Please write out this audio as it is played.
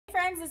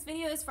friends, this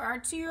video is for our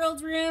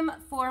 2-year-old room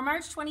for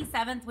March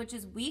 27th, which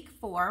is week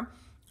 4.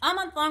 All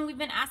month long, we've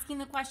been asking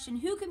the question,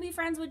 who can be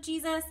friends with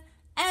Jesus?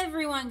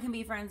 Everyone can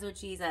be friends with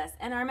Jesus.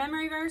 And our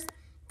memory verse,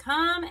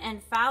 come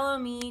and follow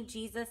me,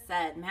 Jesus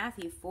said,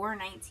 Matthew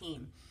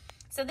 4:19.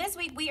 So this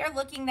week, we are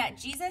looking that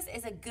Jesus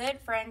is a good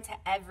friend to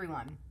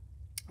everyone.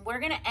 We're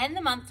going to end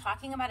the month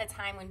talking about a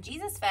time when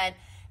Jesus fed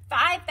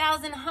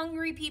 5,000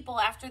 hungry people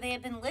after they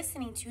had been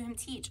listening to him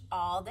teach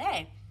all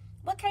day.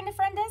 What kind of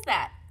friend is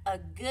that? A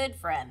good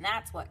friend.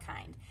 That's what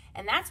kind.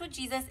 And that's what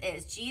Jesus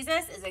is.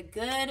 Jesus is a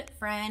good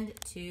friend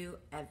to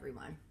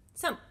everyone.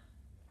 So,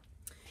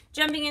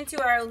 jumping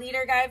into our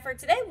leader guide for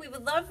today, we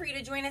would love for you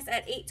to join us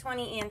at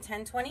 8:20 and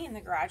 10:20 in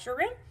the garage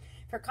room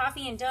for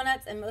coffee and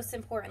donuts, and most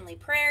importantly,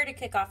 prayer to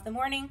kick off the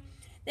morning.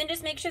 Then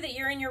just make sure that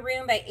you're in your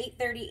room by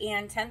 8:30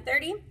 and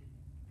 10:30.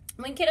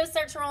 When kiddos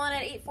start to roll in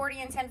at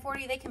 8:40 and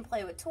 10:40, they can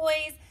play with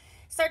toys,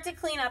 start to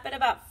clean up at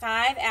about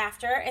 5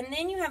 after, and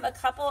then you have a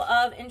couple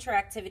of intro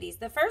activities.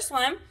 The first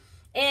one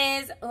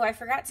is, I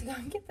forgot to go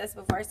and get this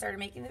before I started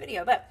making the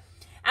video, but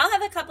I'll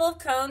have a couple of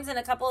cones and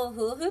a couple of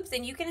hula hoops,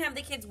 and you can have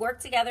the kids work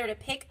together to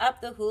pick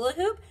up the hula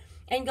hoop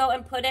and go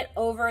and put it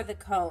over the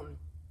cone.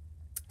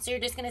 So you're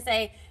just going to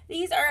say,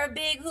 these are a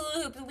big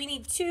hula hoop, we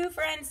need 2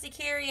 friends to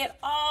carry it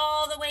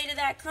all the way to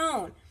that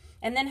cone,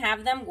 and then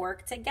have them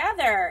work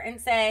together and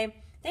say,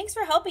 thanks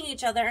for helping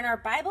each other. In our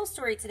Bible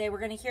story today, we're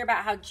going to hear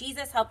about how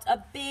Jesus helped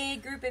a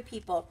big group of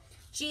people.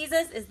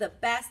 Jesus is the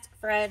best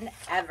friend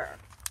ever.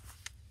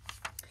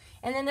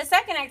 And then the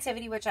second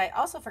activity, which I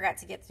also forgot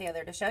to get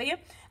together to show you,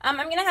 I'm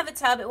going to have a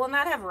tub. It will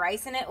not have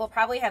rice in it. We'll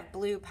probably have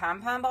blue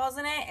pom-pom balls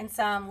in it and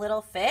some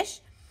little fish.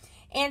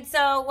 And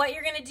so what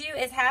you're going to do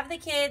is have the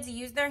kids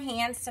use their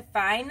hands to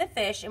find the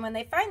fish. And when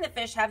they find the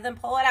fish, have them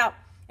pull it out.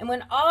 And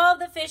when all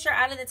the fish are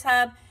out of the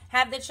tub,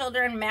 have the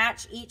children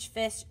match each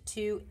fish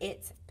to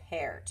its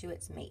pair, to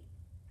its mate.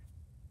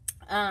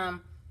 So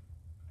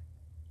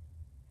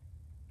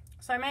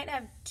I might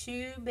have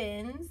 2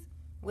 bins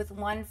with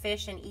 1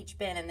 fish in each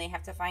bin, and they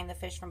have to find the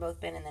fish from both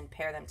bins and then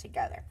pair them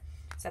together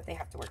so that they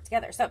have to work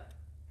together. So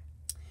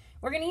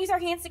we're going to use our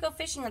hands to go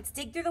fishing. Let's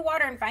dig through the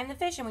water and find the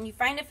fish, and when you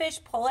find a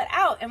fish, pull it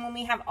out. And when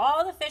we have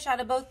all the fish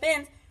out of both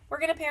bins, we're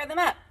going to pair them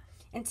up.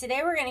 And today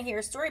we're going to hear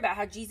a story about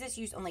how Jesus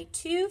used only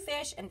 2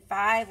 fish and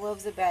 5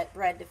 loaves of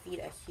bread to feed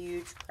a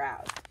huge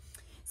crowd.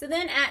 So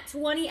then at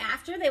 20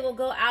 after, they will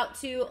go out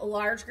to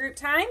large group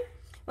time.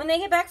 When they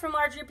get back from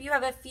large group, you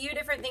have a few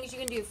different things you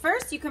can do.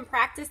 First, you can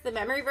practice the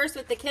memory verse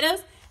with the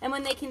kiddos. And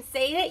when they can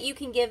say it, you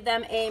can give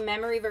them a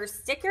memory verse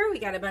sticker. We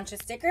got a bunch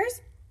of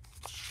stickers.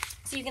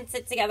 So you can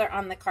sit together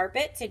on the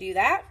carpet to do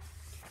that.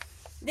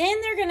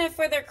 Then they're going to,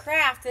 for their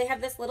craft, they have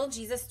this little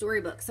Jesus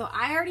storybook. So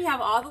I already have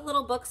all the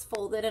little books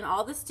folded and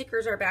all the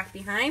stickers are back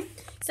behind.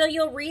 So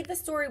you'll read the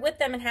story with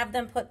them and have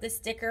them put the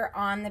sticker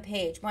on the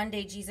page. One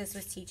day Jesus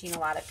was teaching a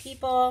lot of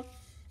people.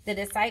 The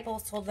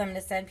disciples told them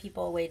to send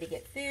people away to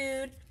get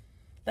food.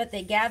 But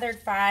they gathered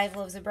 5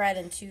 loaves of bread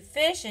and 2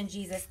 fish, and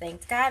Jesus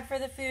thanked God for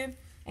the food.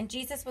 And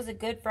Jesus was a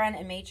good friend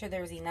and made sure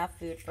there was enough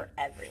food for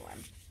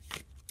everyone.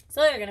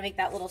 So they're going to make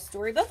that little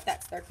storybook.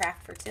 That's their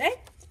craft for today.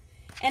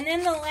 And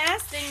then the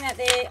last thing that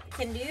they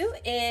can do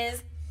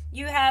is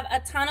you have a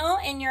tunnel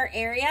in your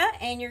area,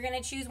 and you're going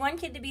to choose one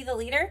kid to be the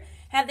leader.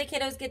 Have the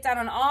kiddos get down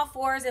on all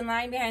 4s in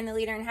line behind the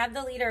leader, and have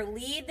the leader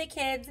lead the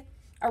kids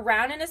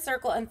around in a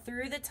circle and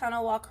through the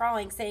tunnel while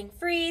crawling, saying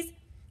freeze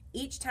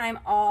each time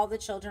all the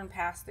children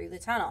pass through the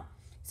tunnel.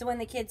 So when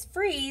the kids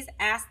freeze,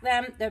 ask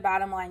them their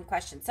bottom line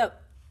question. So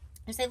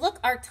you say, look,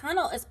 our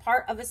tunnel is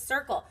part of a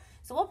circle.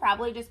 So we'll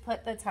probably just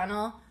put the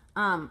tunnel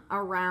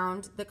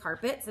around the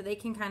carpet so they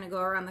can kind of go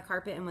around the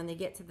carpet, and when they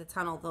get to the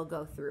tunnel, they'll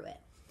go through it.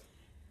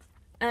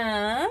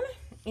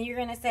 You're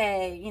going to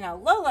say,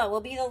 Lola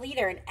will be the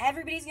leader, and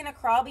everybody's going to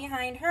crawl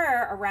behind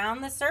her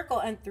around the circle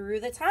and through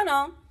the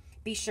tunnel.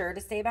 Be sure to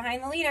stay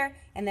behind the leader,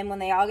 and then when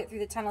they all get through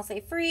the tunnel,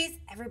 say freeze.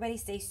 Everybody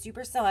stay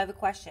super still. I have a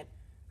question.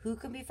 Who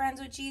can be friends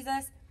with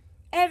Jesus?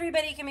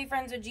 Everybody can be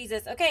friends with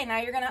Jesus. Okay, now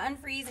you're going to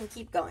unfreeze and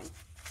keep going.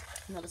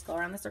 And they'll just go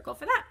around the circle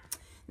for that.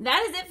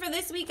 That is it for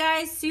this week,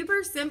 guys.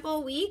 Super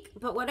simple week,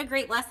 but what a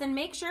great lesson.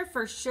 Make sure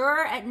for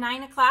sure at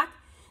 9 o'clock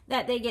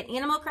that they get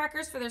animal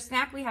crackers for their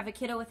snack. We have a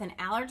kiddo with an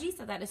allergy,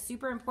 so that is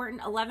super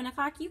important. 11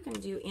 o'clock, you can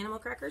do animal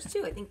crackers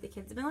too. I think the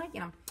kids have been liking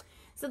them.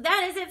 So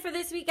that is it for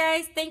this week,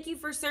 guys. Thank you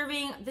for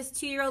serving. This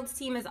 2-year-olds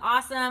team is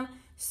awesome.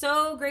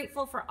 So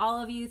grateful for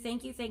all of you.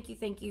 Thank you, thank you,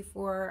 thank you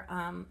for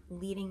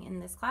leading in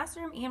this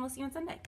classroom, and we'll see you on Sunday.